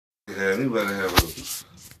had me better have a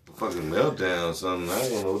fucking meltdown or something. I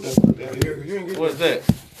don't know what that is. What's that?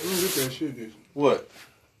 You didn't get that shit, did you? What?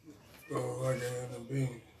 Oh, like I had them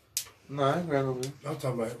beans. No, I ain't grab no beans. I'm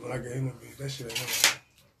talking about when I gave him the beans. That shit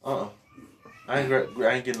ain't I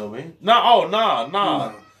ain't getting no beans. No,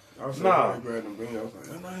 nah. I was saying I grabbed them beans. I was like,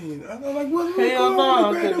 I know, like, what? Hell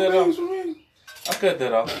no, I cut that off. I cut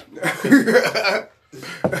that off.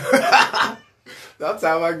 That's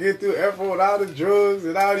how I get through effort with all the drugs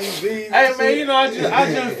and all these beans. Hey man, you know I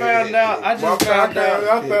just found out. I told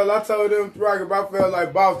them I felt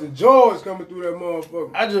like Boston George coming through that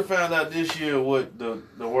motherfucker. I just found out this year what the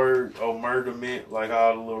word murder meant. Like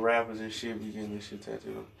all the little rappers and shit be getting this shit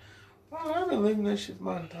tattooed. Oh, I've been living that shit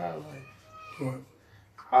my entire life. What?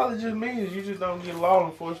 All it just means is you just don't get law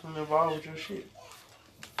enforcement involved with your shit.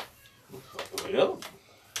 Well,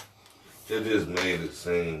 That just made it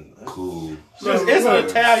seem cool. It's an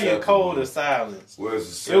Italian code of silence.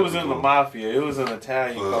 Where's It was in the mafia. It was an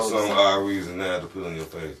Italian for code. some odd reason now to put on your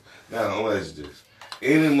face. Now, I'm gonna ask you this.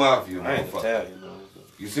 Any mafia I ain't motherfucker. Italian, though.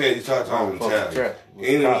 You said you talking Italian.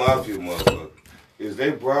 Any mafia motherfucker. Is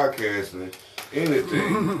they broadcasting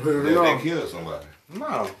anything that they kill somebody?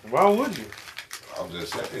 No. Why would you? I'm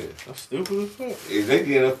just saying. That's stupid as fuck. Is they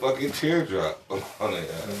getting a fucking teardrop on their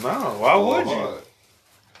ass? No. Why would you?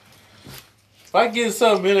 If I get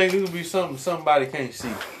something, it ain't gonna be something somebody can't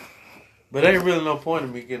see. But there ain't really no point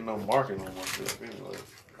in me getting no marking on myself anyway.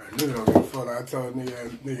 Nigga don't give a fuck. I told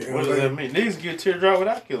nigga. What does that mean? Niggas get teardrop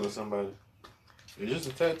without killing somebody. It's just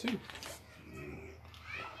a tattoo.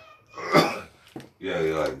 Yeah,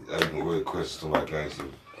 like I can really question somebody gangster.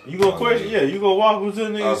 You gonna question? Yeah, you gonna walk up to a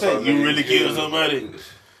nigga and say, you really killed somebody?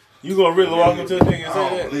 You gonna really walk up to a nigga and say that?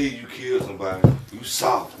 I don't believe you killed somebody. You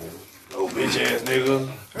soft, man. Oh, bitch ass nigga.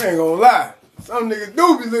 I ain't gonna lie. Some niggas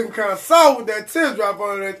do be looking kind of soft with that teardrop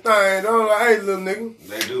on that thing. I'm like, hey, little nigga.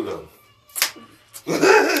 They do, though.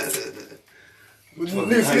 The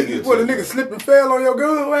nigga slip and fell on your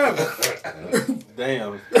gun? What happened?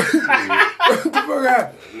 Damn. What the fuck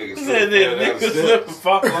happened? Nigga slip and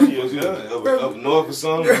fall on your gun. Up north or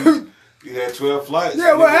something, you had 12 flights.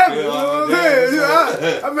 Yeah, what happened? You know what I'm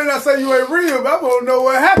saying? I may not say you ain't real, but I want to know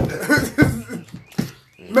what happened.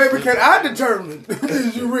 Maybe can I determine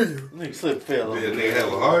is you real? Nigga slip and fell on Did nigga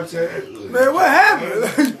have a heart attack? Man, what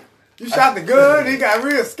happened? You shot the gun, he got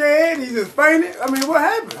real scared, he just fainted. I mean, what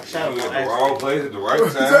happened? You at the wrong place at the right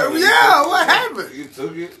time. So, yeah, what happened? You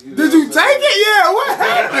took it? Did you take it? Yeah, what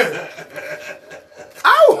happened?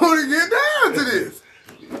 I want to get down to this.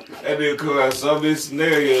 That nigga come out some of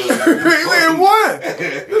scenarios. In one.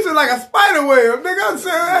 This is like a spider web. Nigga, I'm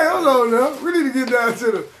saying, hey, hold on now. We need to get down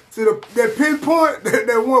to that pinpoint,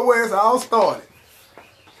 that one where it's all started.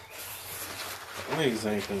 Niggas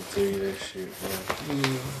ain't gonna tell you that shit, bro.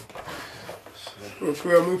 You'll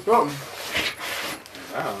tell me something.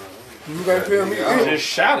 I don't know. You gotta tell me. You just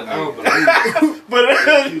shot a nigga. But a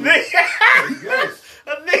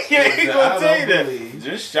nigga ain't gonna tell you that. You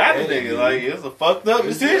just shot a nigga. Like, it's a fucked up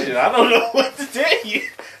decision. I don't know what to tell you.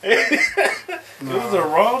 It was a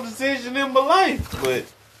wrong decision in my life. But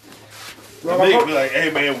the nigga be like, hey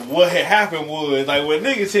man, what had happened was, like, when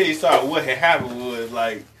niggas tell you something, what had happened was,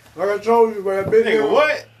 like I told you, man, that nigga,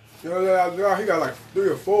 what? You know, he got like 3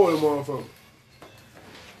 or 4 of them motherfuckers.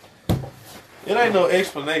 It ain't no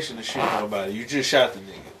explanation to shoot nobody. You just shot the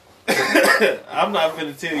nigga. I'm not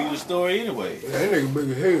finna tell you the story anyway. Yeah, that nigga big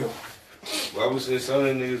as hell. Why would say some of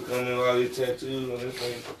them niggas come in with all these tattoos on their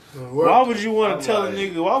face? Why would you want to tell a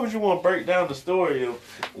nigga? Why would you want to break down the story of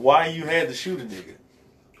why you had to shoot a nigga?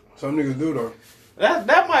 Some niggas do though.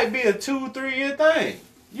 That might be a 2-3 year thing.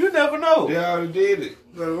 You never know. They already did it.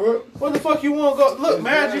 Like, what the fuck you want to go? Look,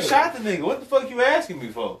 man, I just shot the nigga. What the fuck you asking me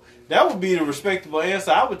for? That would be the respectable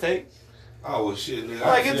answer I would take. Oh, well, shit, nigga.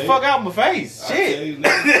 Like, get the fuck out of my face. Shit.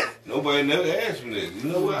 Nobody never asked me that. You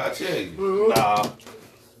know what? I tell you. Nah.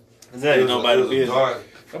 That ain't nobody's business.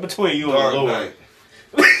 I'm between you and the Lord.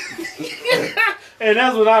 And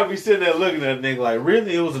that's what I'd be sitting there looking at a nigga like,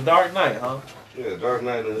 really? It was a dark night, huh? Yeah, dark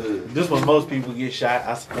night in the hood. This when most people get shot,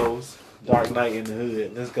 I suppose. Dark night in the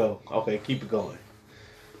hood. Let's go. Okay, keep it going.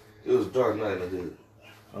 It was a dark night in the hood.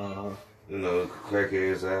 Uh-huh. You know,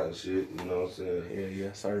 crackheads out and shit, you know what I'm saying?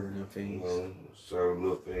 Yeah, serving them fiends. You know, serving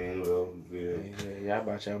little fiends, whatever. Yeah, I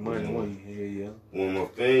bought y'all money, won't you? Yeah. When my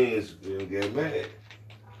fiends get mad.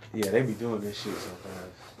 Yeah, they be doing this shit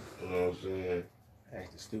sometimes. You know what I'm saying?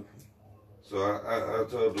 Acting stupid. So I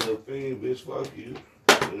told the little fiend, bitch, fuck you.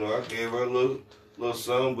 You know, I gave her a little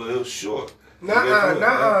something, but it was short.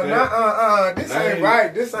 Nuh-uh. This ain't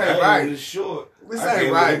right. This ain't right. It's short. This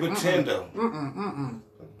ain't right. Pretendo.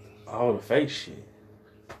 All the fake shit.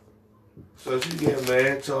 So she get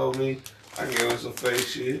mad, told me, I gave her some fake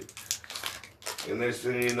shit. And next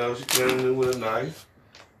thing you know, she came to me with a knife.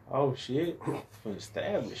 Oh, shit. Finna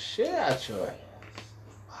stab the shit out your ass.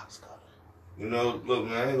 You know, look,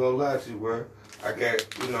 man, I ain't gonna lie to you, bro. I got,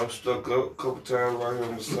 stuck up a couple times right here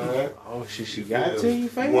on the side. Oh, shit, she got to you,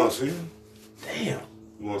 fam? You want to see him? Damn.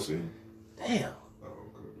 You want to see him? Damn. Oh,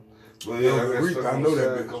 okay. But yeah, I got stuck on the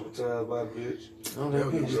side a couple times by the bitch. Oh, that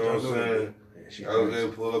bitch. You know what I'm saying? I was able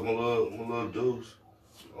to pull up my little deuce.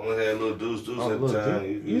 Only had little deuce at the time.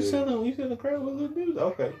 You selling crap with little deuce?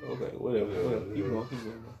 Okay, whatever. Keep going.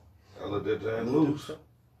 I let that thing loose.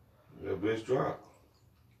 That bitch dropped.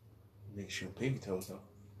 Nigga shooting pinky toes though.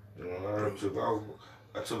 You know,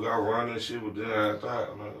 I took out running and shit, but then I thought,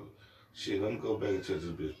 shit, let me go back and check this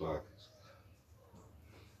bitch pockets.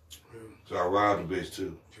 So I robbed the bitch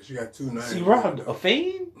too. Cause you got 2 names. So you robbed a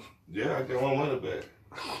fiend? Yeah, I got my money back.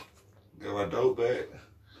 Got my dope back.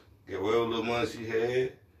 Got whatever little money she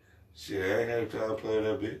had. Shit, I ain't had time to play with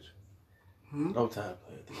that bitch. No time to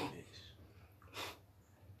play with this bitch.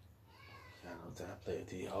 Got no time to play with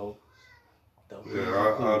these hoes.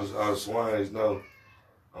 Yeah, all the swines know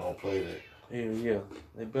I don't play that. Yeah,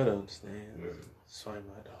 they better understand. Yeah. Swine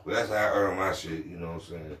my dog. But that's how I earn my shit, you know what I'm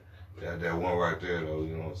saying? That one right there, though,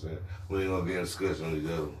 you know what I'm saying? We ain't gonna get in discussion on these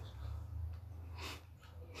other ones.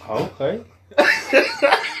 Okay.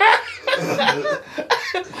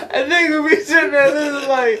 And nigga be sitting there this is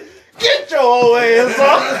like, get your old ass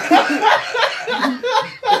off.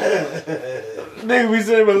 Nigga be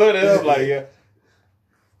sitting there looking at him like, yeah.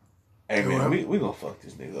 Hey man, we gonna fuck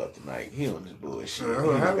this nigga up tonight. He on this bullshit. He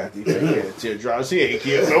got these fake teardrops. He ain't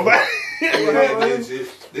killed nobody.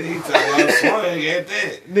 Then he talk about swing at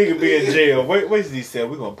that. Nigga be in jail. Wait till he said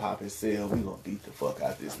we gonna pop his cell. We gonna beat the fuck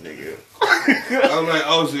out this nigga. I'm like,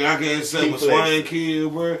 oh shit, I can't say my swing kill,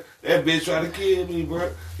 bro. That bitch tried to kill me,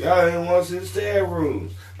 bro. Y'all ain't want to see the stab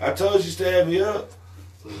rooms. I told you stab me up.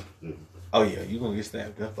 Oh yeah, you gonna get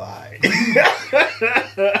stabbed up. Alright.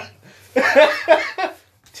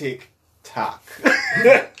 Tick tock.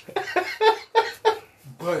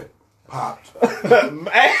 But popped.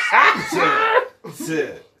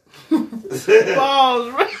 Shit. Balls,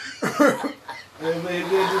 bro. Hey man, you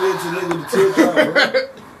didn't do that to nigga with the teardrop, bro.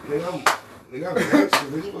 Nigga, I'm gangster,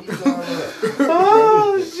 nigga. What you talking about? Oh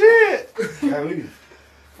shit. Got me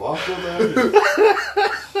fucked up, man.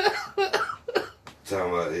 Talking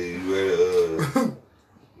about, hey, you ready?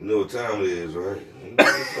 You know what time it is, right?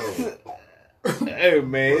 Hey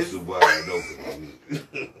man,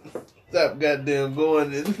 stop goddamn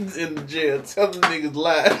going in the jail telling niggas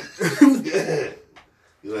lies.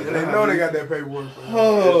 Like, they know they got that paperwork.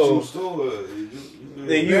 Oh,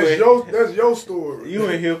 that's your story. You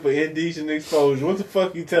in here for indecent exposure. What the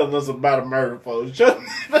fuck you telling us about a murder, folks? Shut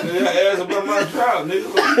ask about my trial,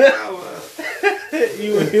 nigga.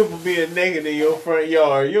 You in here for being naked in your front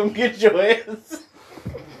yard. You don't get your ass.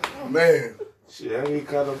 Man. Shit, I ain't get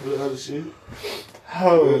caught up with the other shit.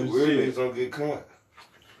 Oh, weird shit. Niggas don't get caught.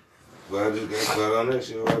 But I just got caught on that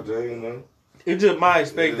shit right there, you know. It's just my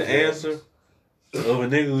expected answer of a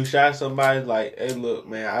nigga who shot somebody like, hey, look,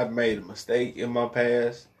 man, I made a mistake in my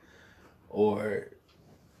past. Or,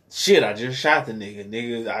 shit, I just shot the nigga.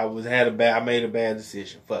 Nigga, I made a bad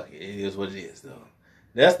decision. Fuck it. It is what it is, though.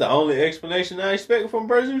 That's the only explanation I expect from a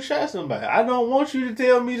person who shot somebody. I don't want you to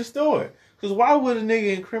tell me the story. Because why would a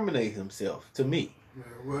nigga incriminate himself to me? Man,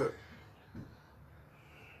 what?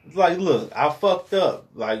 Like, look, I fucked up.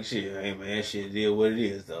 Like, shit, hey, man, shit is what it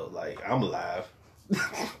is, though. Like, I'm alive.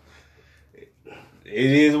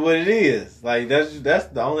 It is what it is. Like, that's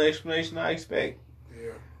the only explanation I expect.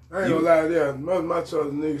 Yeah. I ain't gonna lie, yeah. Most of my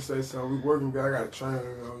choice niggas say something. We working, I got a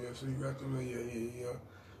trainer, yeah, so you got to know, yeah.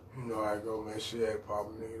 You know how I go, man. Shit had a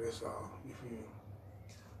problem, nigga, that's all. You feel me?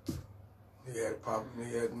 Nigga had a problem,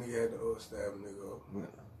 nigga had to stab a nigga up.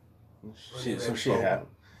 Shit, some shit happened.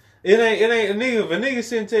 It ain't a nigga. If a nigga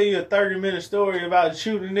sit and tell you a 30-minute story about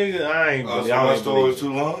shooting a nigga, I ain't believe. So my story was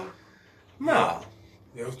too long? Nah.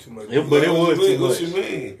 Yeah, it was too much. But it was too much. What you mean?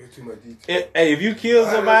 It was too much detail. Hey, if you kill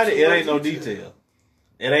somebody, it ain't no detail.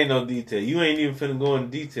 It ain't no detail. You ain't even finna go into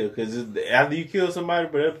detail because after you kill somebody,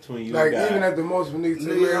 but that's between you like and God. even at the most when niggas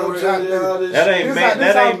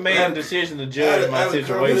that ain't man decision to judge my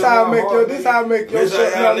situation. This how I make your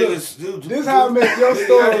story. This how I make your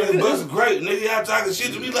story. Bust great, nigga. Y'all talking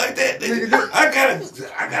shit to me like that, nigga. I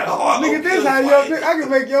got a heart. Nigga, this how I can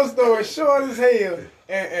make your story short as hell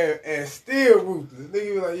and still ruthless.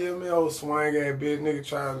 Nigga be like, yeah, man, old swang ass bitch. Nigga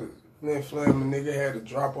trying to. Then Flame, a nigga had to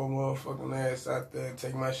drop her motherfucking ass out there and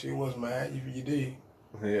take my shit. Was mine. You did.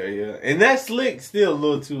 Yeah. And that slick still a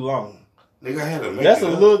little too long. Nigga, I had to make That's a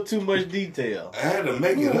little too much detail. I had to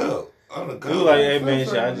make it up. On the He was like, hey man,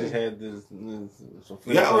 shit, I just had this some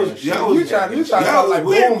flip. You try to talk like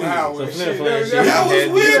Boomhauer and shit. Y'all was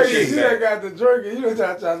weird. You done got the drinking. You done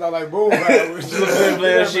try to talk like Boomhauer and shit.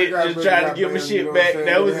 Flip shit, just trying to get my shit back.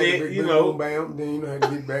 That was it, you know. Bam, then you know how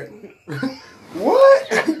to get back.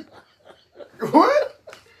 What? What?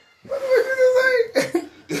 What the fuck you just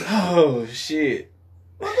say? Oh shit.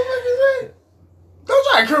 What the fuck you say? Don't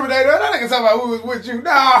try to incriminate her. That nigga talking about who was with you.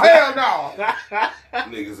 No, hell no.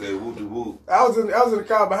 Nigga said whoop de whoop. I was in the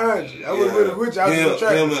car behind you. I wasn't really with you. I was in the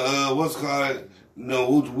track. Him and what's called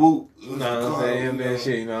whoop de whoop. You know what I'm saying? Him and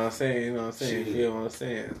shit, you know what I'm saying? You know what I'm saying? You feel what I'm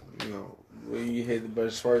saying? You know, when you hit the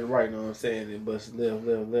bus first right, you know what I'm saying? Then bus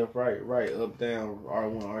left, right, up, down,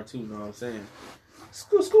 R1, R2, you know what I'm saying?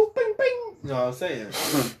 Scoop, bing, bing. You know what I'm saying?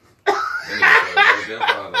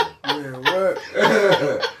 Man, what?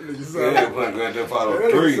 Nigga playing Grand Theft Auto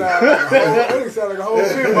 3. That sound like a whole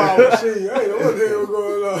pinball machine. I ain't know what the hell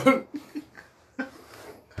going on.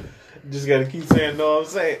 Just gotta keep saying, know what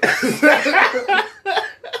I'm saying?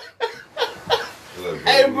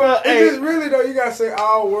 Hey, bro, hey. Just really, though, you gotta say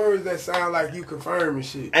all words that sound like you confirming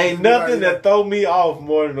shit. Ain't nothing that throw me off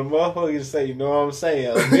more than the motherfuckers say, you know what I'm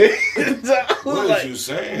saying? What is you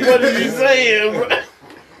saying? What are you saying, bro?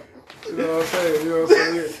 You know what I'm saying? You know what I'm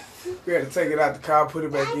saying? We had to take it out the car, put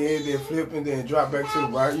it back in, then flip it, then drop back to the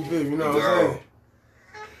right. You feel me? You know what I'm saying?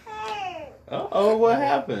 Uh-oh, what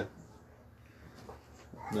happened?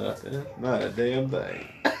 Nothing. Not a damn thing.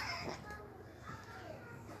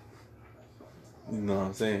 You know what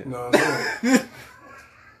I'm saying? You know what I'm saying?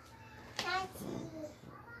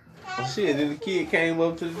 Oh shit, then the kid came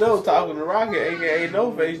up to the door talking to Rocket, aka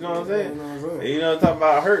No Face, you know what I'm saying? You know, talking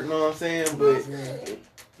about hurt, you know what I'm saying? But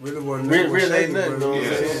really ain't nothing, you know what I'm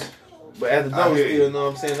saying? But at the door still, you know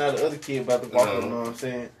what I'm saying? Now the other kid about to walk up, you know what I'm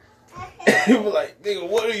saying? He was like, nigga,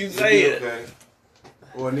 what are you saying? Okay.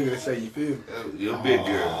 Or a nigga that say you feel me. You're a big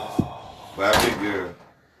girl. By a big girl.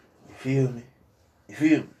 You feel me? You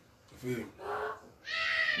feel me? You feel me?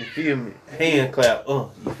 You feel me? Hand clap, you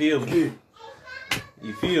feel me?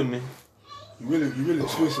 You feel me? You really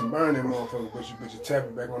twist and burn that motherfucker, but you tap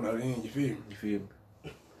it back on the other end, you feel me? You feel me?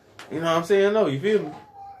 You know what I'm saying? No, you feel me?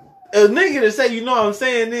 A nigga that say, you know what I'm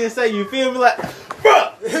saying, then say, you feel me? Like,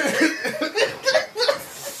 bruh!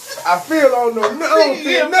 I feel I don't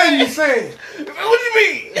feel nothing you saying. What you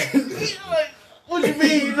mean? What you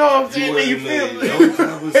mean? You know what I'm saying? You feel me? What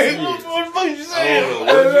the fuck you saying?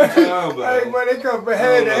 Hey, man, they come from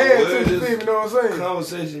head to head to you feel me, you know what I'm saying?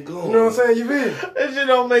 Conversation going. You know what I'm saying? You feel me? That shit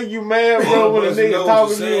don't make you mad, bro, when a nigga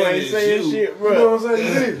talking to you ain't saying shit, bro. You know what I'm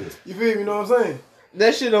saying? You feel me? You know what I'm saying?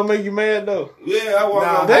 That shit don't make you mad, though. Yeah, I walk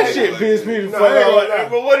out. That shit pissed me the fuck out. Like,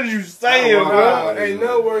 but what are you saying, bro? Ain't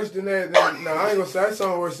no worse than that. I ain't gonna say that's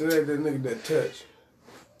something worse than that nigga that touch.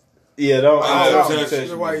 Yeah, don't touch.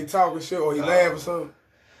 That's why he talking shit or he laugh or something.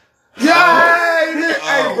 Yeah,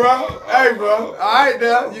 hey, bro. All right,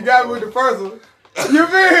 now you got me with the first one. You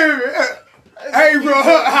feel me? Hey, bro. All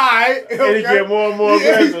right. Okay. And he get more and more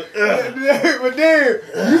aggressive. But then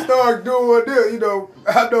you start doing what this, you know.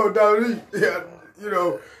 I know, Donnie. Yeah, you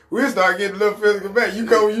know. We start getting a little physical back. You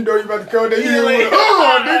come, you know you about to come there. You like, nigga,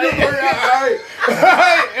 all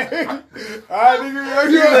right, nigga,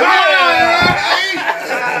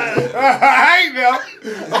 now.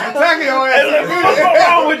 I'm attacking your ass in a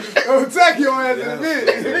minute. I'm attacking your ass in a minute.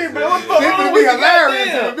 This gonna be hilarious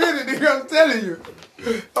in a minute, nigga. I'm telling you.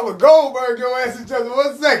 I'm a Goldberg your ass in just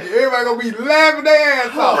 1 second. Everybody gonna be laughing their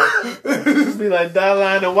ass off. Be like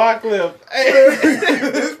Dialine and Wycliffe.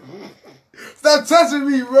 Stop touching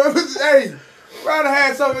me, bro. Hey, rather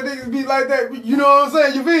have some of niggas be like that. You know what I'm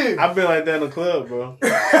saying? You feel? I've been like that in the club, bro.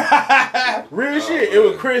 Real shit. It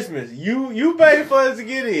was Christmas. You paid for us to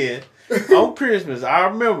get in on Christmas. I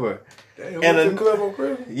remember. Damn, and the club on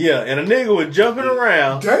Christmas? Yeah, and a nigga was jumping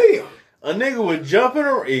around. Damn. A nigga was jumping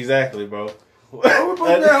around. Exactly, bro. We supposed to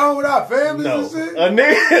be at home with our families and shit? A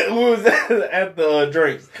nigga was at the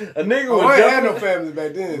drinks. A nigga was I ain't had no family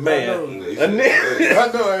back then. Man. I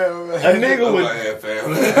know I had a nigga was had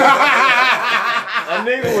family. a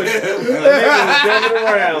nigga was jumping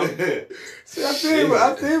around. See, I still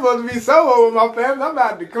supposed to be sober with my family. I'm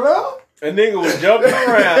out the club. A nigga was jumping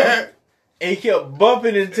around and he kept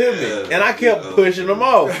bumping into me. And I kept pushing him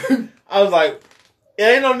off. I was like, it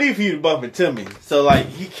ain't no need for you to bump into me. So, like,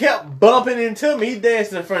 he kept bumping into me. He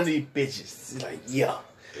dancing in front of these bitches. He's like, yeah,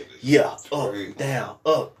 up, down,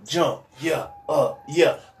 up, jump, yeah, up,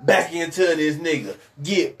 yeah. Back into this nigga.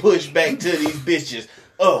 Get pushed back to these bitches.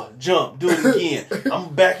 Jump, do it again.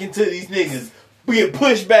 I'm back into these niggas. Get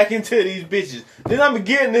pushed back into these bitches. Then I'm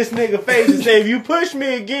get in this nigga face and say, if you push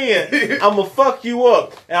me again, I'm gonna fuck you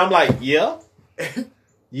up. And I'm like, yeah.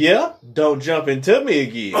 Yeah, don't jump into me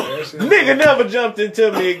again. Nigga never jumped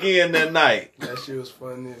into me again that night. That shit was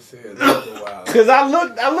funny as hell. Cause I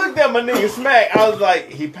looked at my nigga Smack. I was like,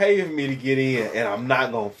 he paid for me to get in, and I'm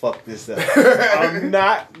not gonna fuck this up. I'm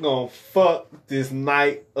not gonna fuck this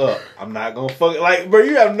night up. I'm not gonna fuck it. Like, bro,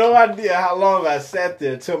 you have no idea how long I sat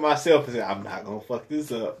there to myself and said, I'm not gonna fuck this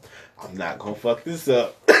up. I'm not gonna fuck this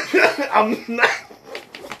up. I'm not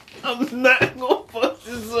gonna fuck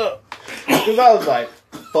this up. Cause I was like,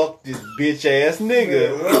 fuck this bitch ass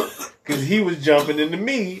nigga. Cause he was jumping into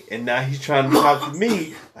me, and now he's trying to talk to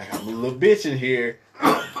me like I'm a little bitch in here.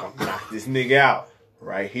 I'm gonna knock this nigga out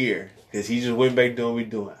right here. Cause he just went back doing what we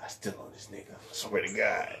doing. I still on this nigga. I swear to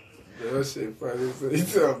God. That shit funny. He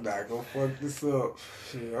said, I'm not gonna fuck this up.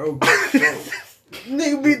 Shit, I'm gonna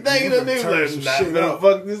Nigga be thinking that nigga like, not gonna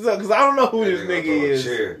fuck this up. Cause I don't know who this nigga is.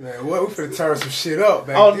 Man, what? We finna turn some shit up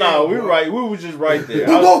back Oh, no, we right. We was just right there.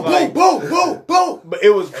 Boom. But it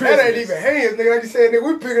was Christmas. That ain't even hands, nigga. Like you said, nigga,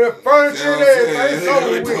 we picking up furniture and everything. It's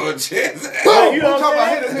over with. Boom. You know what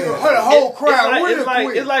I'm saying? Hit the whole crowd.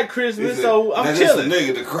 It's like Christmas, so I'm chilling.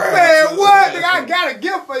 Nigga, the crowd. Man, what? Nigga, I got a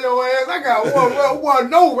gift for your ass. I got one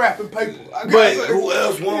no wrapping paper. But who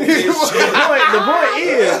else wants this shit? The point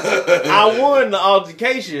is, I won the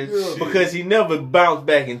altercation because he never bounced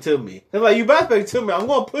back into me. It's like, you bounce back into me, I'm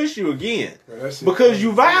gonna push you again because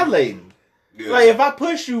you violating. Yeah. Like, if I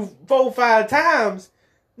push you 4 or 5 times,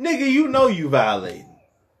 nigga, you know you violating.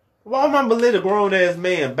 Why am I gonna let a grown ass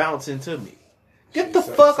man bounce into me? Get the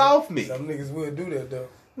fuck off me. Some niggas will do that though.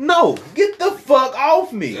 No, get the fuck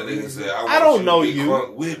off me. That nigga said, I don't know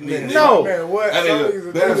you. With me, no. Man, what? That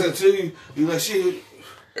nigga bounce to you. You like shit.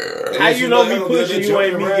 How you know me pushing you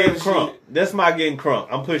ain't me getting crunk? That's my getting crunk.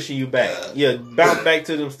 I'm pushing you back. Yeah, bounce back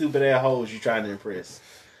to them stupid ass hoes you trying to impress.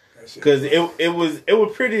 Cause it was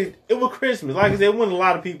Christmas. Like I said, there wasn't a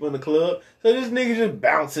lot of people in the club, so this nigga just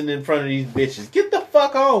bouncing in front of these bitches. Get the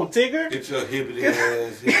fuck on, Tigger. Get your hippity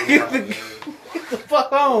ass. Get the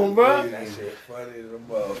fuck on, bro. That shit funny as a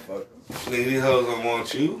motherfucker. Nigga, these hoes don't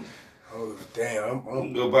want you. Oh damn,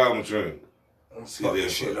 I'm go buy them a drink. I'm fucking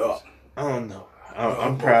shit up. I don't know.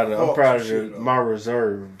 I'm proud of my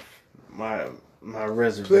reserve, my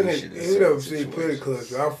reservation. You never seen plenty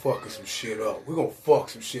clubs. I'm fucking some shit up. We gonna fuck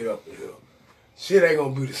some shit up in here. Shit ain't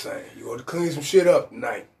gonna be the same. You gonna clean some shit up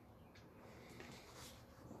tonight.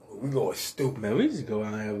 We going stupid. Man, we used to go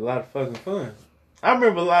out and have a lot of fucking fun. I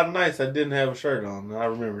remember a lot of nights I didn't have a shirt on. I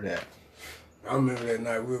remember that. I remember that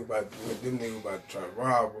night them niggas about to try to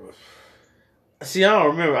rob us. See, I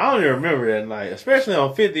don't even remember that night. Especially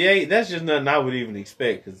on 58. That's just nothing I would even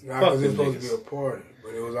expect. Cause fuck them it's supposed niggas. to be a party.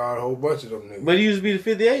 But it was all a whole bunch of them niggas. But it used to be the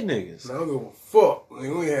 58 niggas. I don't give a fuck. Like,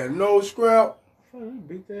 we had no scrap. Fuck, we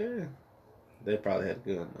beat their ass. They probably had a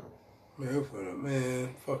gun though.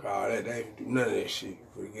 Man, fuck all that. They ain't do none of that shit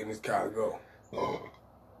for getting this car to go.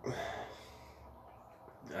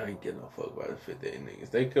 I ain't getting no fuck by the 58 niggas.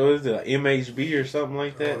 They go to like MHB or something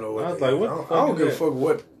like that. I was like, what the fuck? I don't give a fuck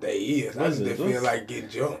what they is. I just feel like getting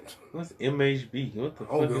jumped. What's MHB? What the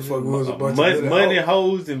fuck? I don't give a fuck. It was a bunch of money,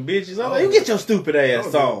 hoes, and bitches. I'm like, you get your stupid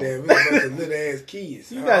ass on. Damn, it's a bunch of little ass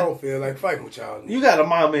kids. I don't feel like fighting with y'all. You got a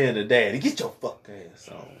mama and a daddy. Get your fuck ass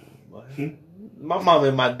on. My mama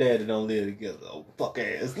and my daddy don't live together. Oh, fuck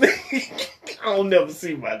ass. I don't never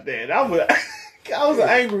see my dad. I was an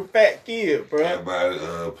angry fat kid, bro.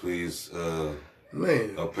 Everybody, please,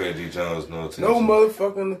 man, don't pay D. Jones no attention. No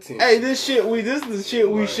motherfucking attention. Hey, this is the shit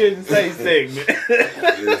we shouldn't say segment.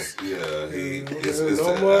 It's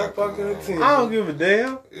no motherfucking attention. I don't give a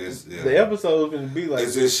damn. The episode's gonna be like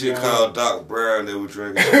it's this shit called Doc Brown that we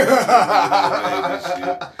drinking.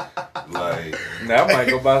 Like, now I might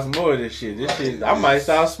go buy some more of this shit. This shit, I might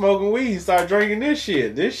start smoking weed, start drinking this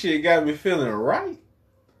shit. This shit got me feeling right.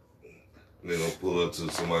 They gonna pull up to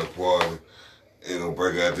somebody's party. They gonna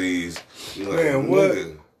break out these. Like, man, what?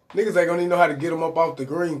 Niggas ain't gonna even know how to get them up off the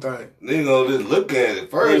green thing. They gonna just look at it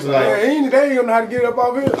first. Like, they ain't gonna know how to get it up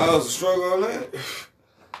off here. I was a struggle on that.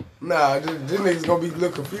 Nah, this niggas gonna be a little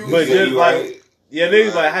confused. But just like,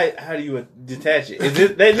 niggas like, how do you detach it? Is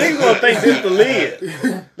this, they niggas gonna think this the lid.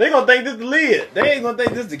 They gonna think this the lid. They ain't gonna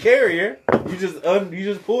think this the carrier. You just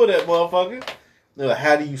pull that motherfucker. They're like,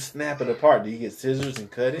 how do you snap it apart? Do you get scissors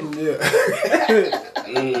and cut it? Yeah.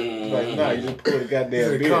 Like, nah, you just pull the goddamn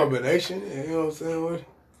beer. It's a combination. You know what I'm saying? What?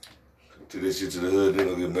 To this shit to the hood, they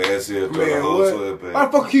gonna get mad here. Man, why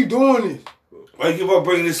the fuck keep doing this? Why you keep on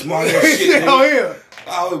bringing this smart ass shit out here? I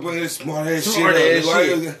always bring this smart ass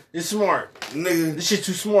shit. It's smart. Nigga. This shit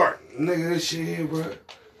too smart. Nigga, this shit here, bro.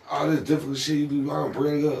 All this difficult shit you do, I don't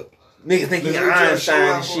bring it up. Nigga think you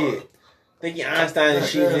Einstein and shit. Think you Einstein and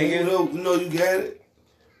shit, nigga. You know you got it.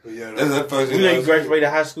 But yeah, that's the first thing. You know you graduated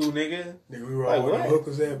high school, nigga. Nigga, we were all where the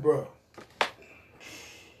hookers at, bro.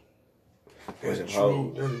 That's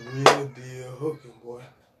true. That's real deal hooking, boy.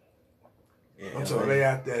 Yeah, I'm talking they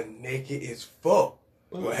out there naked as fuck.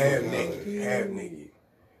 Well, half naked.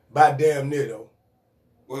 By damn near though.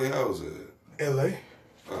 Where y'all was at? L.A.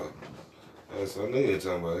 Oh. That's what I knew you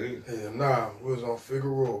talking about here. Hell nah, we was on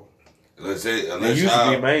Figueroa. Unless used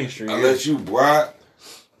to be Main Street. Unless you brought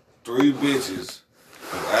 3 bitches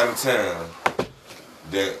from out of town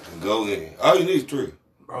that can go in. All you need is 3.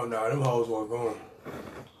 Oh no, them hoes weren't going.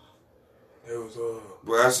 It was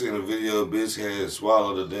Bro, I seen a video. Bitch had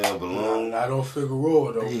swallowed the damn balloon. I don't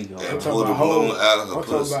Figueroa though. And pulled the balloon out of her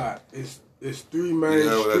pussy. I'm talking about it's 3 main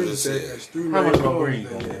streets. It's 3 main How much more you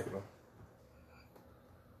gonna get, bro?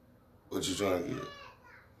 What you trying to get?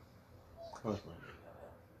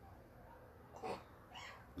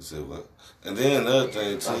 You said what? And then another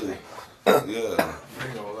thing too. Yeah.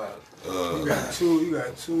 Ain't gonna lie. You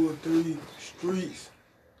got 2 or 3 streets.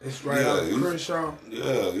 It's right out of Crenshaw.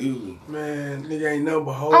 Yeah, you. Man, nigga ain't nothing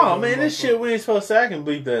but hoes. Oh man, this shit we ain't supposed to say. I can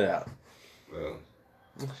bleep that out. Well.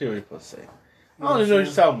 This shit we ain't supposed to say. I don't even know what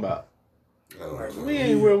you're talking about. We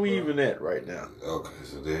ain't where we even at right now. Okay,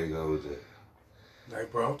 so there you go with that.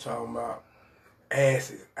 Like, bro, I'm talking about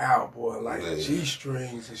asses out, boy. Like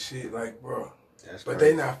G-strings and shit, like, bro. But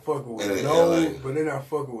they not fucking with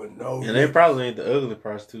no. And they probably ain't the ugly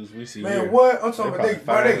prostitutes we see. Man, here. what? I'm talking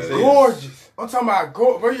about they gorgeous. I'm talking about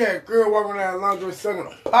bro, you had a girl walking down the laundry sucking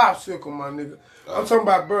a popsicle, my nigga. I'm talking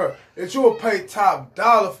about, bro, if you would pay top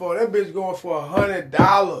dollar for that bitch going for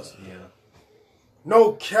 $100. Yeah.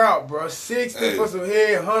 No cap, bro. $60 for some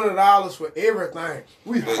head, $100 for everything.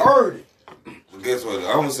 We heard it. But guess what?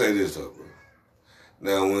 I'm gonna say this though, bro.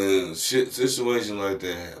 Now, when situation like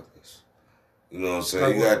that happens, you know what I'm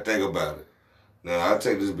saying? You gotta think about it. Now, I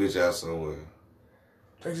take this bitch out somewhere.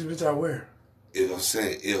 Take this bitch out where? If I'm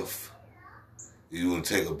saying if you would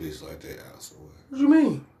take a bitch like that out somewhere. What you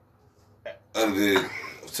mean? Other than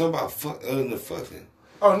other than fucking.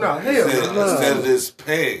 Oh no, hell no. Instead of just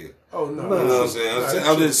paying. Oh no. You know what I'm saying?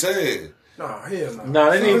 I'm just saying. Nah, hell no. Nah,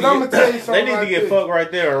 they need to get fucked right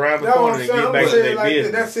there around the corner and get back to their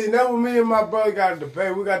business. That's what me and my brother got to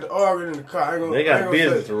debate. We got to argue in the car. They got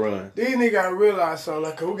business to run. These niggas got to realize something.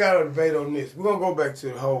 Like, we got to debate on this. We're going to go back to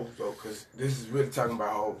the hoes, though, because this is really talking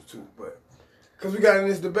about hoes, too. But, because we got in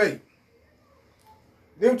this debate.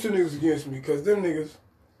 Them 2 niggas against me, because them niggas,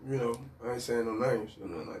 you know, I ain't saying no names or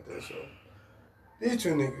nothing like that, so. These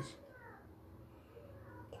 2 niggas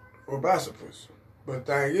were bicyclists. But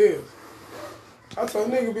the thing is, I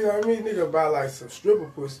told nigga be like me, nigga buy like some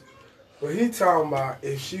stripper pussy. But he talking about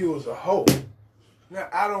if she was a hoe. Now,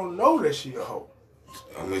 I don't know that she a hoe.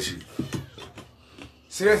 I mean, she...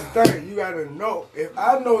 See, that's the thing. You got to know. If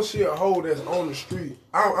I know she a hoe that's on the street,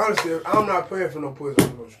 honestly, I'm not paying for no pussy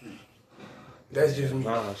on the street. That's just me.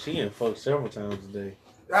 Nah, she ain't fucked several times a day.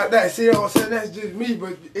 See what I'm saying? That's just me,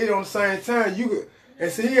 but it on the same time, you could...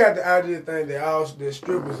 And see, he got the idea thing that all the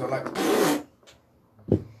strippers are like...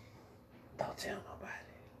 Don't tell nobody.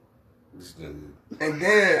 And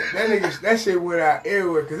then that shit went out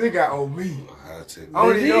everywhere because it got on me. I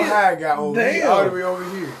don't even know how it got on me all the way over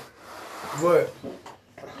here. But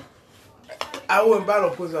I wouldn't buy no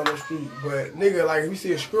pussy on the street. But nigga, like if you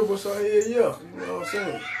see a strip or something, yeah, you know what I'm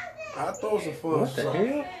saying? I throw some fun. What the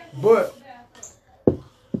hell? But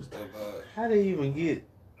how they even get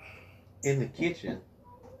in the kitchen?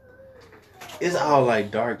 It's all like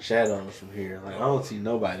dark shadows from here. Like I don't see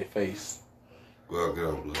nobody's face. Well, get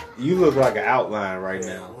on, Blue. You look like an outline right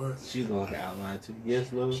now. She look like an outline too.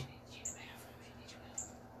 Yes, Lou? She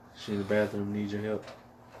in the bathroom, need your help.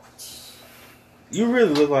 You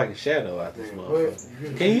really look like a shadow out this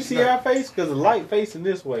motherfucker. Can you see our face? Because the light facing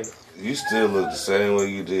this way. You still look the same way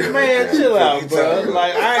you did. Man, chill out, bro.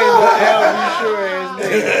 Like, I ain't gonna have you sure ass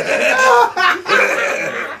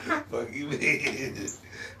nigga. Fuck you, man.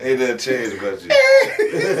 Ain't nothing changed about you.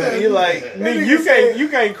 You like, nigga, you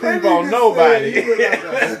can't creep on nobody.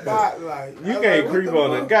 You can't creep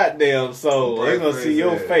on a goddamn soul. They gonna see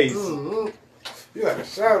your face. You like a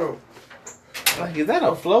shadow. Like, is that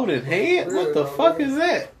a floating head? What the fuck is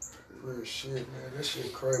that? Real shit, man. That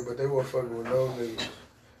shit crazy, but they weren't fucking with no niggas.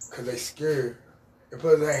 Cause they scared. And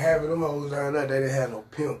plus they having them hoes down there, they didn't have no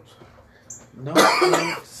pimps. No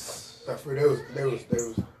pimps. They was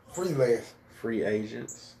freelance. Free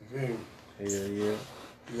agents. Mm. Hell yeah.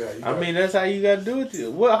 I mean, that's how you gotta do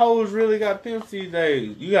it. What hoes really got pimps these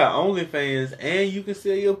days? You got OnlyFans and you can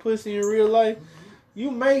sell your pussy in real life.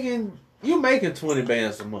 You making 20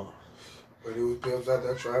 bands a month. But it was pimps out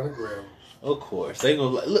there trying to grab them. Of course. They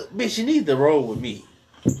gonna look, bitch, you need to roll with me.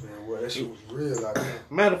 Man, what? that shit was real out there.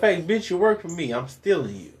 Matter of fact, bitch, you work for me. I'm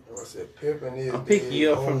stealing you. I said, pimping is. I'm picking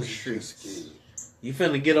you up from the streets. You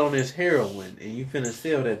finna get on this heroin and you finna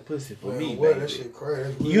sell that pussy for me, what? baby. That shit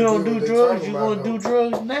crazy. You don't do drugs, you gonna do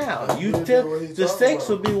drugs now. You tell the sex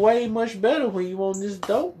will be way much better when you on this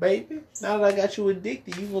dope, baby. Now that I got you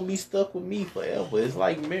addicted, you gonna be stuck with me forever. It's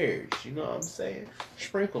like marriage, you know what I'm saying?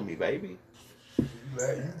 Sprinkle me, baby.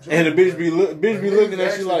 And the bitch be looking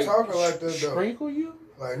at you like, sprinkle you?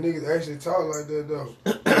 Like, niggas actually talk like that, though.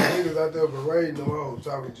 Niggas out there parading them hoes,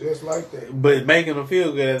 talking just like that. But making them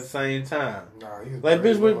feel good at the same time. Nah, like,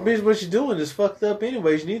 bitch, what you doing is fucked up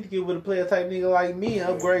anyways. You need to get with a player type nigga like me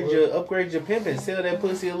and upgrade your pimp and sell that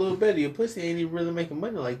pussy a little better. Your pussy ain't even really making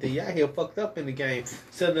money like that. Y'all here fucked up in the game,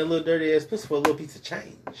 selling that little dirty ass pussy for a little piece of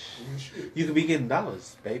change. You could be getting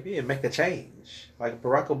dollars, baby, and make a change. Like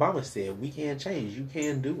Barack Obama said, we can change. You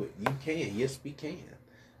can do it. You can. Yes, we can.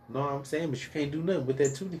 Know what I'm saying? But you can't do nothing with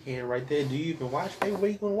that tuna can right there. Do you even wash, baby?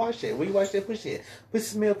 Where you gonna wash that? Where you wash that pussy at? Pussy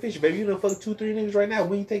smell fishy, baby. You done fuck 2-3 niggas right now.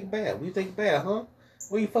 When you take a bath? When you take a bath, huh?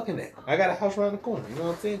 Where you fucking at? I got a house around the corner. You know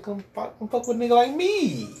what I'm saying? Come fuck with a nigga like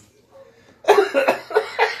me.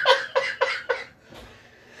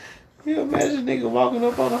 You imagine a nigga walking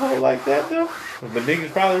up on a hoe like that, though? But niggas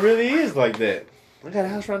probably really is like that. I got a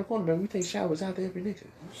house around the corner, baby. We take showers out there every nigga.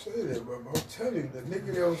 You say that, but I'm telling you, the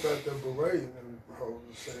nigga that was out there berating them hoes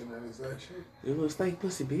was saying that exact shit. It was stank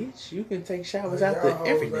pussy, bitch. You can take showers out there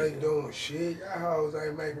every nigga. Y'all hoes ain't doing shit. Y'all hoes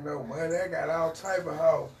ain't making no money. I got all type of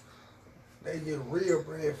hoes. They get real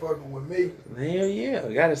bread fucking with me. Hell yeah.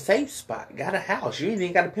 Got a safe spot. Got a house. You ain't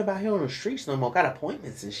even got to pimp out here on the streets no more. Got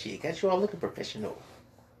appointments and shit. Got you all looking professional.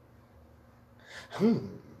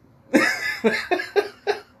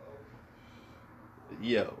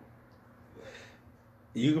 Yo.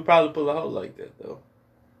 You could probably pull a hoe like that, though.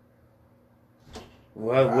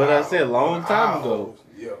 What I said a long time ago.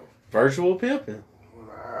 Yo. Virtual pimping.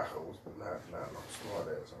 Nah, hoes, not no smart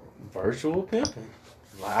ass hoe. Virtual pimping.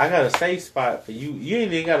 Like, I got a safe spot for you. You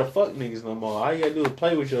ain't even got to fuck niggas no more. All you got to do is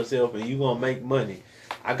play with yourself and you going to make money.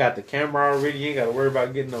 I got the camera already. You ain't got to worry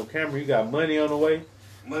about getting no camera. You got money on the way.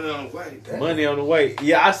 Money on the way. Damn. Money on the way.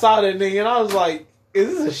 Yeah, I saw that nigga and I was like, is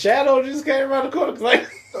this a shadow just came around the corner? Like,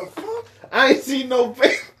 what the fuck? I ain't seen no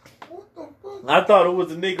face. What the fuck? I thought it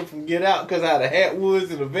was a nigga from Get Out because I had a hat, woods,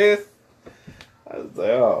 and a vest. I was like,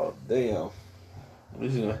 oh, damn.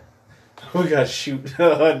 We got to shoot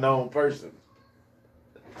a unknown person.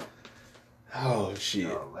 Oh, shit.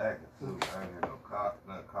 Y'all lacking too. I ain't got no cop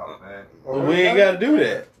back. Well, we ain't got to do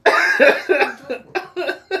that.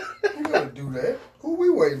 You got to do that. Who we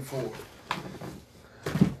waiting for?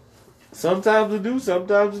 Sometimes we do,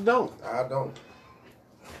 sometimes we don't. I don't.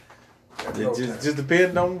 It just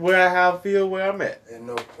depends on how I feel, where I'm at. At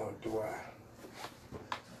no point do I.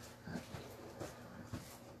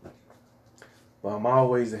 But I'm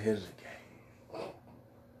always ahead of the game.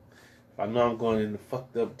 If I know I'm going into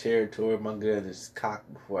fucked up territory, my gun is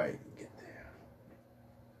cocked before I even get there.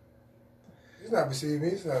 It's not perceiving me.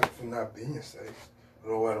 It's not for not being safe.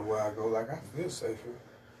 No matter where I go, like I feel safer.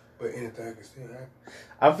 But anything can still happen.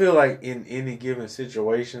 I feel like in any given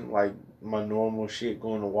situation, like my normal shit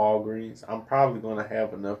going to Walgreens, I'm probably going to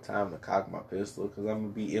have enough time to cock my pistol because I'm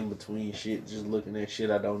going to be in between shit, just looking at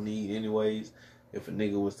shit I don't need anyways if a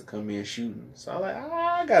nigga was to come in shooting. So I'm like,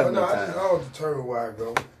 I got enough time. I don't determine where I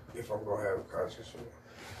go if I'm going to have a conscious shit.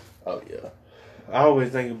 Oh, yeah. I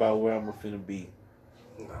always think about where I'm finna be.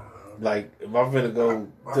 Nah. Like, if I'm finna go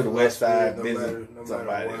to the west side, visit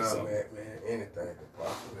somebody or something. Man, anything could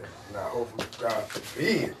possibly. Now, hopefully, God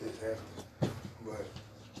forbid this happens. But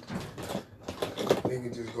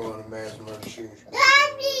nigga just go on a mass murder shooting.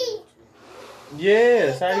 Daddy!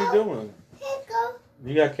 Yes, how you doing?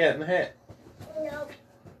 You got Cat in the Hat? No.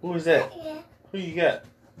 Who is that? Yeah. Who you got?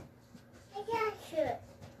 I got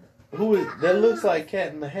you. Who is that? Looks like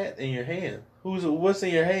Cat in the Hat in your hand. What's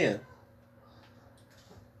in your hand?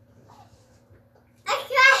 I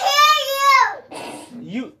can't hear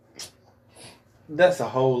you. That's a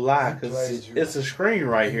whole lie because it's a screen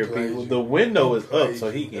right here, people. The window is up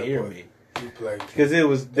so he can hear me. Because it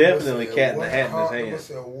was definitely Cat in the Hat in his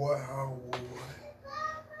hand.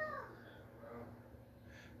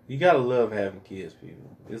 You gotta love having kids,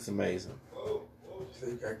 people. It's amazing. So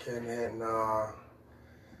you got Cat in the Hat? Nah.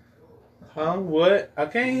 Huh? What? I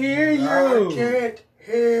can't hear you. I can't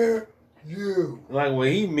hear you. Like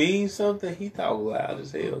when he means something, he talk loud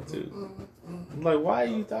as hell too. I'm like, why are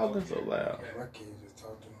you talking so loud? My kids just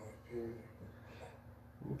talk too much, period.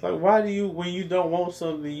 It's like, why do you, when you don't want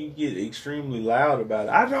something, you get extremely loud about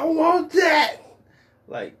it? I don't want that!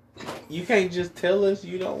 Like, you can't just tell us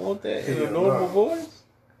you don't want that in a normal voice?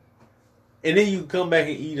 And then you come back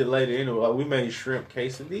and eat it later. Anyway, like we made shrimp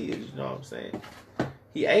quesadillas. You know what I'm saying?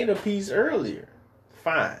 He ate a piece earlier.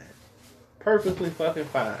 Fine. Perfectly fucking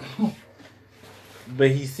fine.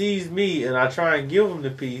 But he sees me and I try and give him the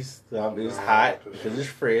piece. It's hot because it's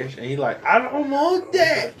fresh. And he like, I don't want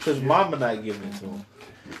that. Because mama not giving it to him.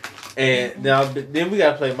 And now, then we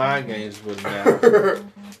got to play mind games with him now.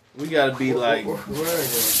 We got to be like,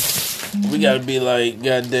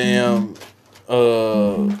 goddamn,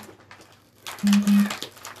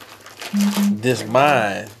 this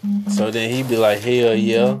mine. So then he be like, hell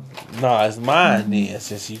yeah. Nah, it's mine then.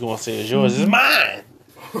 Since you gonna say it's yours, it's mine.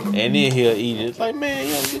 And then he'll eat it. It's like, man,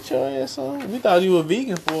 you don't get your ass on. We thought you were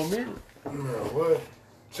vegan for a minute. Man, what?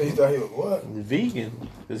 So you thought he was what? Vegan.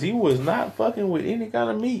 Because he was not fucking with any kind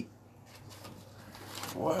of meat.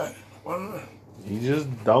 What? Why not? He just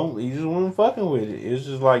wasn't fucking with it. It's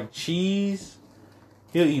just like cheese.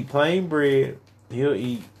 He'll eat plain bread. He'll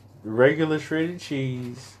eat regular shredded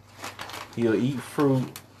cheese. He'll eat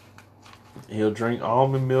fruit. He'll drink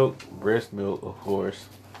almond milk, breast milk, of course.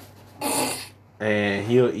 And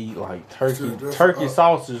he'll eat like turkey. Turkey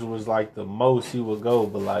sausage was like the most he would go,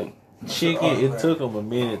 but like chicken, it took him a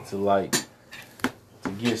minute to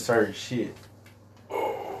get certain shit.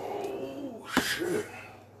 Oh shit.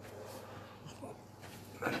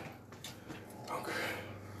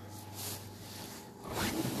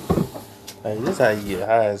 Hey, this how you get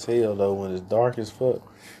high as hell though when it's dark as fuck.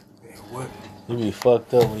 Man, what? You be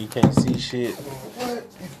fucked up when you can't see shit. Man, what?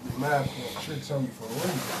 It's mad for tricks on you for a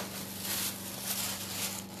reason.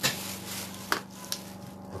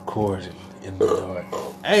 Recording in the dark.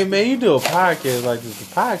 Hey man, you do a podcast like this, the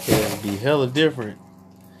podcast would be hella different.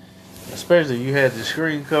 Especially if you had the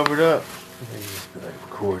screen covered up. You just be like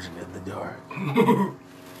recording in the dark. No,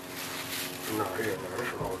 yeah, man,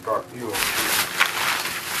 it's all dark. You know.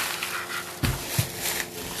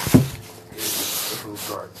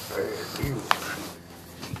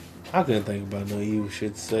 I couldn't think about no evil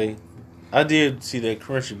shit to say. I did see that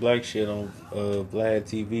Crunchy Black shit on Vlad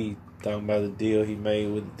TV talking about the deal he made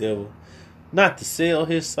with the devil. Not to sell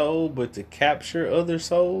his soul, but to capture other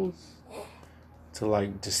souls. To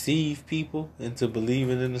like deceive people into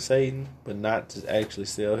believing in the Satan, but not to actually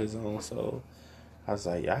sell his own soul. I was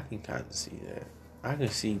like, yeah, I can kind of see that. I can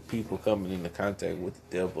see people coming into contact with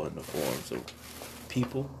the devil in the forms of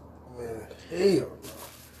people. Man, hell no.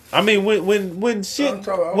 I mean, when shit,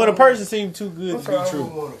 when a person seems too good to be true. I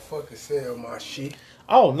don't want to fucking sell my shit.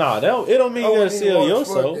 Oh no, it don't mean you gotta sell your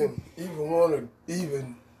soul. Even want to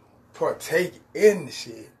even partake in the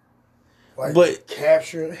shit, like but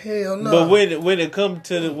capture, hell no. But when it come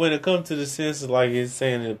to the sense of like it's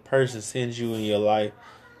saying that a person sends you in your life,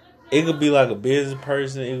 it could be like a business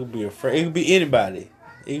person, it could be a friend, it could be anybody,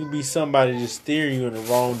 it could be somebody just steering you in the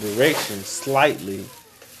wrong direction slightly.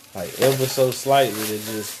 Like ever so slightly to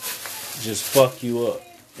just fuck you up.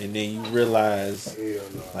 And then you realize,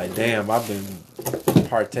 like, damn, I've been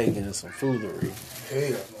partaking in some foolery.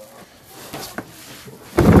 Hell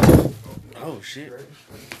no. Oh, shit.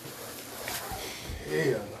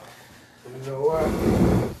 Hell no. You know what?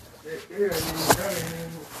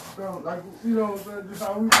 Like, you know what I'm saying? Just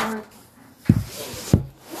how we think.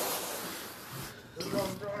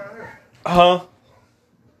 Huh?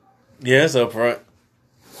 Yeah, it's up front.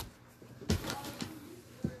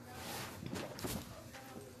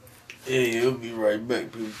 Yeah, we'll be right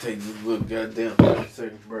back. People take this little goddamn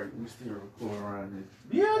 30-second break. We still recording around this.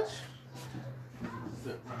 Bitch!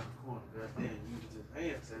 Sit around the corner, goddamn, use this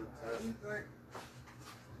hand sanitizer.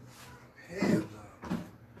 Hell no.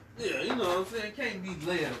 Yeah, you know what I'm saying? Can't be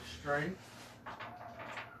led straight.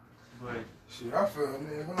 But shit, I feel,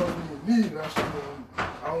 man, if I don't even need that shit, I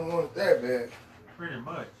don't want it that bad. Pretty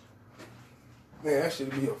much. Man, that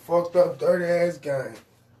should be a fucked up, dirty ass game.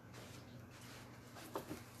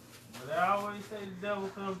 But I always say the devil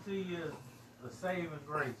comes to you a saving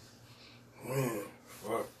grace. Man,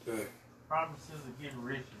 fuck that. Promises of getting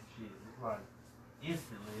rich and shit. It's like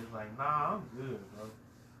instantly. It's like, nah, I'm good, bro.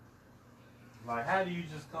 Like, how do you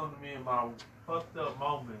just come to me in my fucked up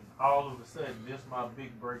moment, all of a sudden, this is my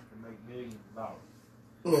big break to make millions of dollars.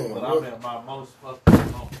 Man, but I'm at my most fucked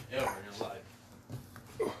up moment ever in life.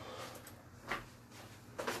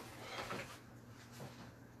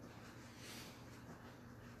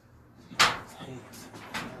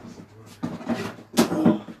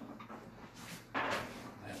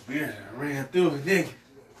 That beer ran through it, nigga.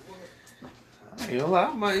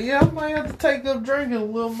 I might have to take up drinking a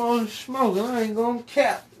little more than smoking. I ain't gonna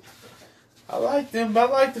cap. I like them, but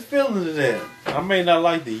I like the feeling of that. I may not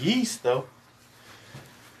like the yeast though.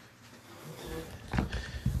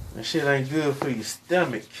 That shit ain't good for your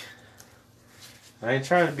stomach. I ain't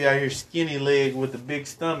trying to be out here skinny leg with a big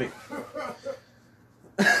stomach.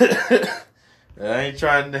 I ain't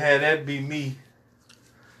trying to have that be me.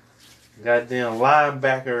 Goddamn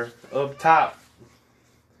linebacker up top.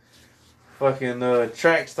 Fucking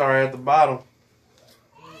track star at the bottom.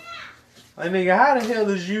 Like, nigga, how the hell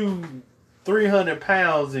is you 300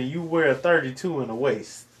 pounds and you wear a 32 in the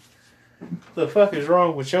waist? What the fuck is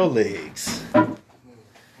wrong with your legs?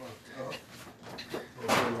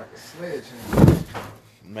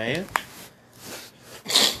 Man.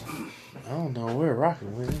 I don't know where Rocket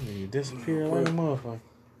went. That nigga disappeared like a motherfucker.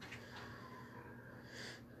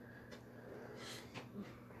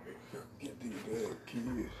 Get these damn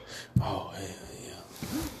kids. Oh, hell yeah.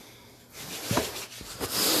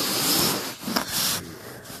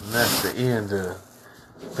 And that's the end of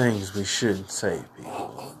things we shouldn't say,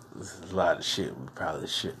 people. There's a lot of shit we probably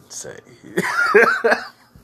shouldn't say.